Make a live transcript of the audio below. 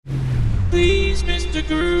Mr.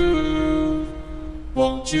 Groove,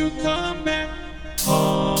 won't you come back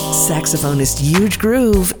home? Saxophonist Euge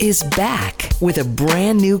Groove is back with a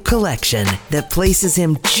brand new collection that places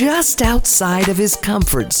him just outside of his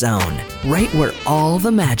comfort zone, right where all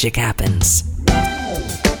the magic happens.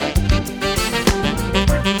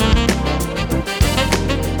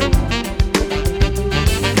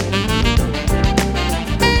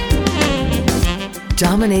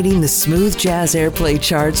 Dominating the smooth jazz airplay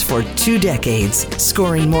charts for 2 decades,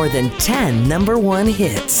 scoring more than 10 #1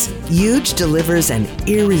 hits, Euge delivers an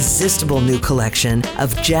irresistible new collection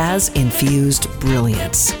of jazz-infused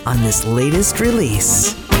brilliance on this latest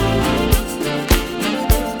release.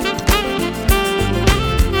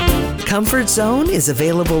 Comfort Zone is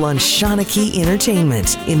available on Shawnee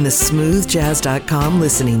Entertainment, in the smoothjazz.com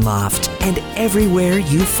listening loft, and everywhere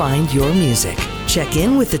you find your music. Check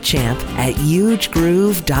in with the champ at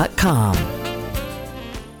eugegroove.com.